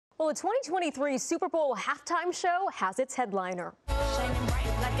Well, the 2023 Super Bowl halftime show has its headliner. Shining bright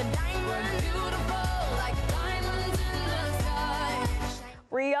like a diamond, beautiful like diamonds in the sky.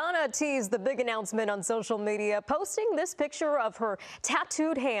 Rihanna teased the big announcement on social media, posting this picture of her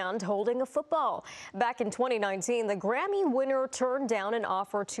tattooed hand holding a football. Back in 2019, the Grammy winner turned down an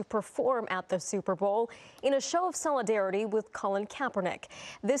offer to perform at the Super Bowl in a show of solidarity with Colin Kaepernick.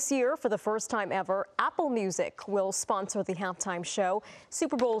 This year, for the first time ever, Apple Music will sponsor the halftime show.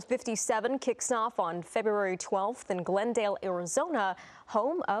 Super Bowl 57 kicks off on February 12th in Glendale, Arizona,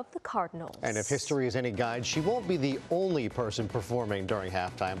 home of the Cardinals. And if history is any guide, she won't be the only person performing during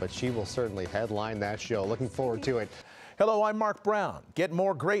halftime, but she will certainly headline that show. Looking forward to it. Hello, I'm Mark Brown. Get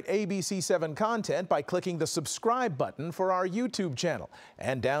more great ABC7 content by clicking the subscribe button for our YouTube channel.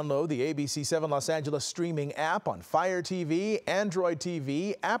 And download the ABC7 Los Angeles streaming app on Fire TV, Android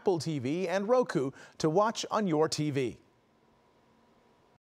TV, Apple TV, and Roku to watch on your TV.